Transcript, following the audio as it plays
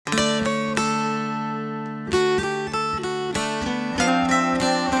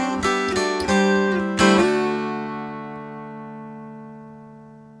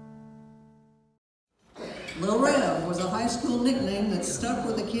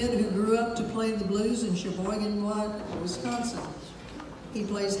kid who grew up to play the blues in Sheboygan, Wisconsin. He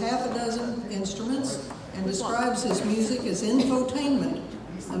plays half a dozen instruments and describes his music as infotainment,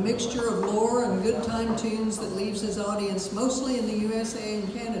 a mixture of lore and good time tunes that leaves his audience, mostly in the USA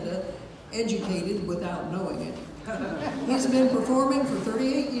and Canada, educated without knowing it. He's been performing for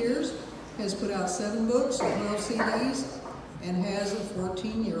 38 years, has put out 7 books, 12 CDs, and has a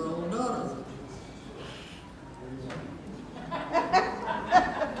 14-year-old daughter.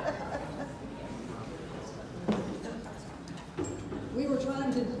 We were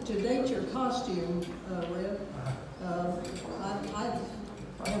trying to date your costume, Red. I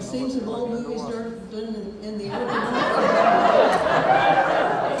have seen some old movies done in the early 90s.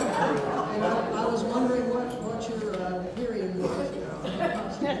 And I was wondering what your period was.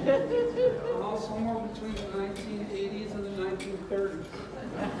 Somewhere between the 1980s and the 1930s.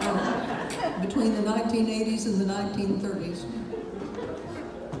 Between the 1980s and the 1930s.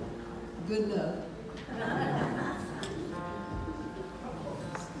 Good enough.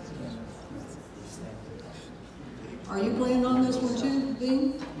 Are you playing on this one too,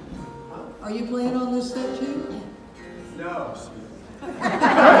 Dean? Are you playing on this set too? No.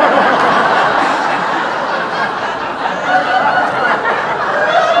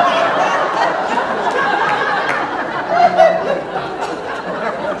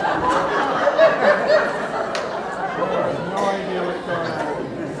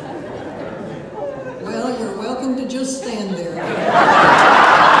 Well, you're welcome to just stand there.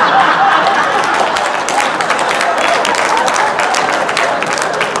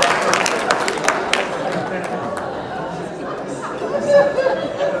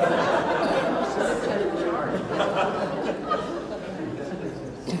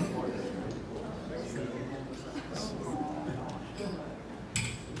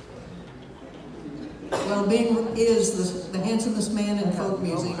 Well, Bing is the handsomest man in folk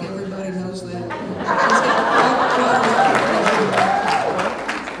music. Everybody knows that.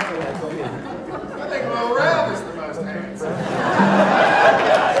 I think Will Ralph is the most handsome.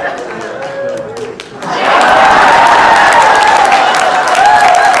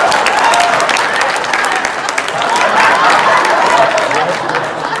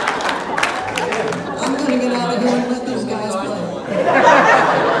 I'm going to get out of here and let these guys play.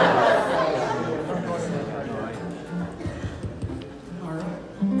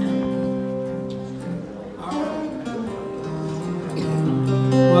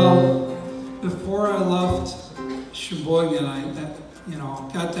 Well, before I left Sheboygan, I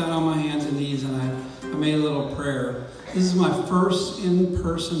got down on my hands and knees and I made a little prayer. This is my first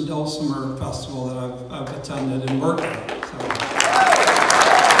in-person Dulcimer festival that I've attended and worked at.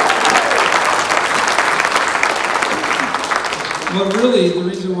 But really, the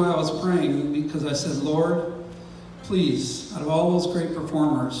reason why I was praying, because I said, Lord, please, out of all those great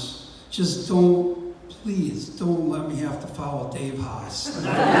performers, just please don't let me have to follow Dave Haas.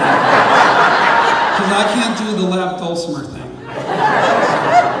 Because I can't do the lap dulcimer thing.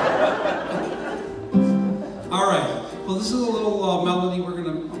 All right, well, this is a little melody we're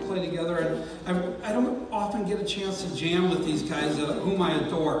going to play together. I don't often get a chance to jam with these guys whom I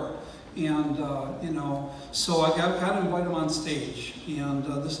adore. And, so I got to invite them on stage. And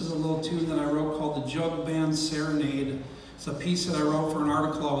this is a little tune that I wrote called the Jugband Serenade. It's a piece that I wrote for an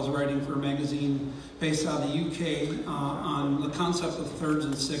article I was writing for a magazine based out of the UK on the concept of thirds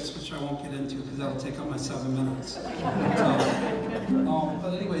and sixths, which I won't get into because that'll take up my 7 minutes.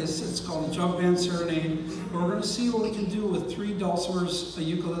 But anyways, it's called the Jugband Serenade. We're going to see what we can do with 3 dulcimers, a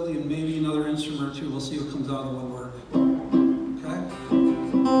ukulele, and maybe another instrument or 2. We'll see what comes out of the woodwork. Okay?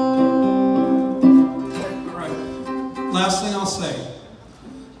 All right. Last thing I'll say.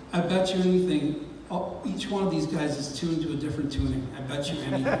 I bet you anything. Each one of these guys is tuned to a different tuning. I bet you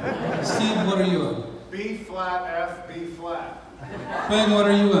anything. Steve, what are you in? B flat, F, B flat. Ben, what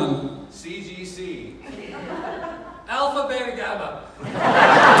are you in? C, G, C. Alpha, beta, gamma.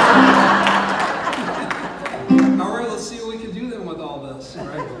 All right, let's see what we can do then with all this. All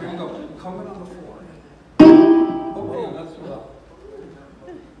right, here we go. Coming on the floor. Oh, man, that's rough.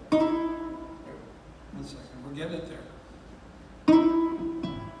 1 second, we're getting it there.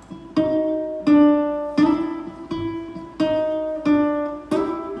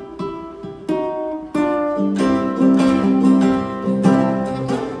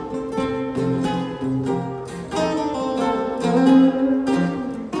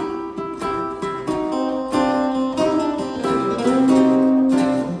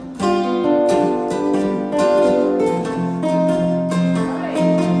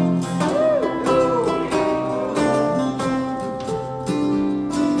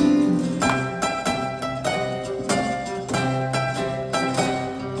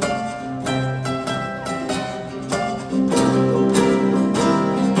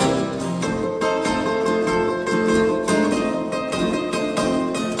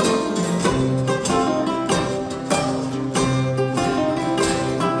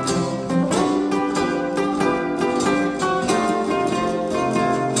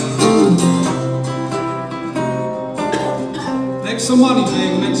 some money,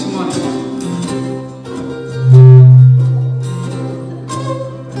 Big. Make some money.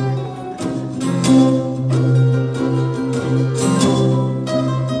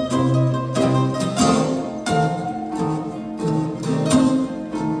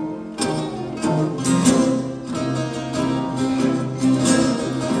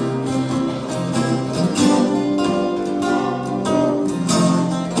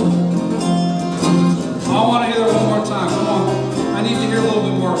 I want to hear that one more time. Come on. I need to hear a little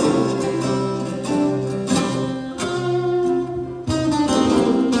bit more of it.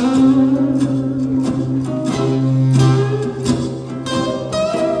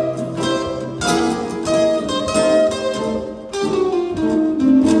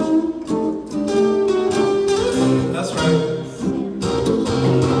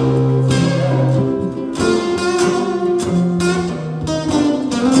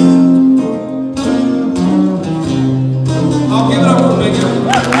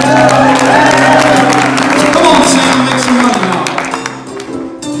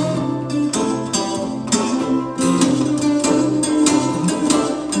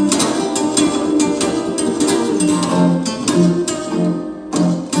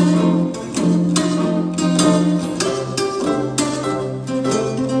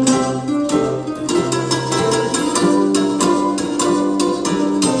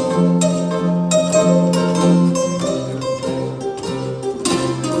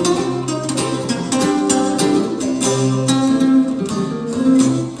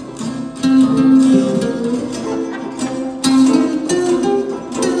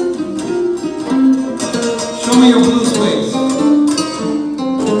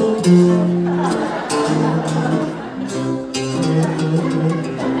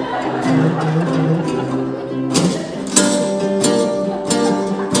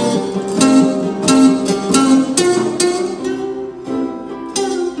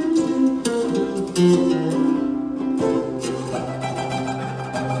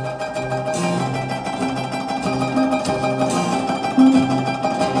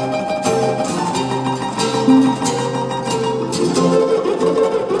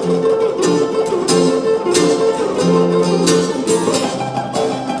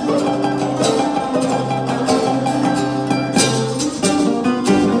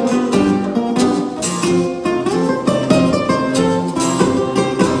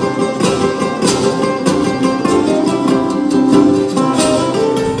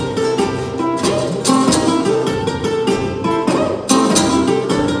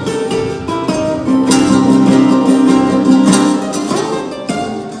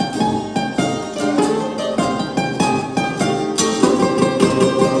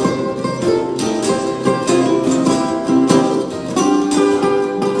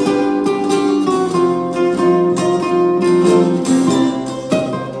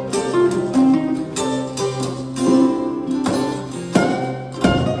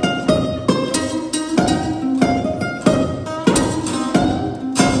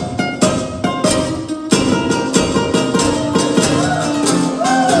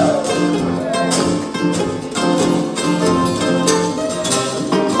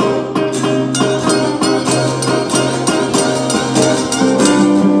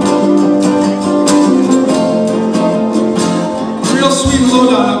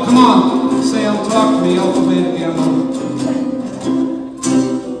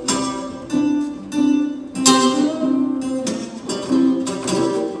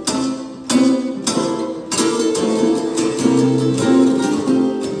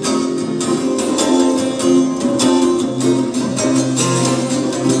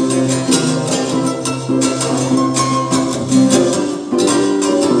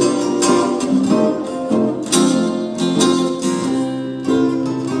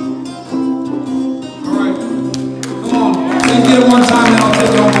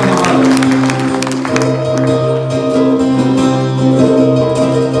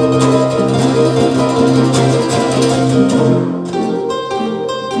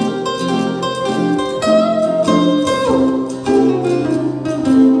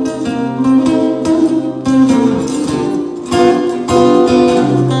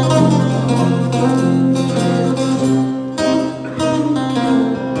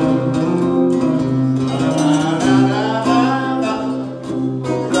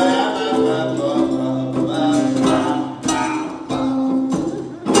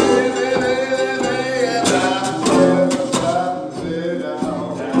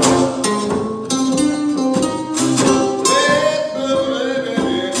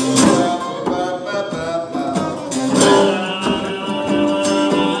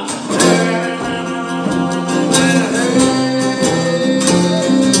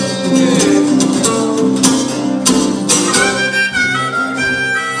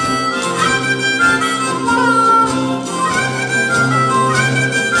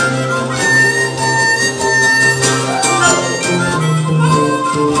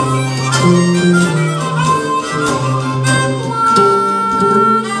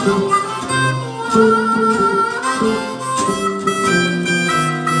 Thank you.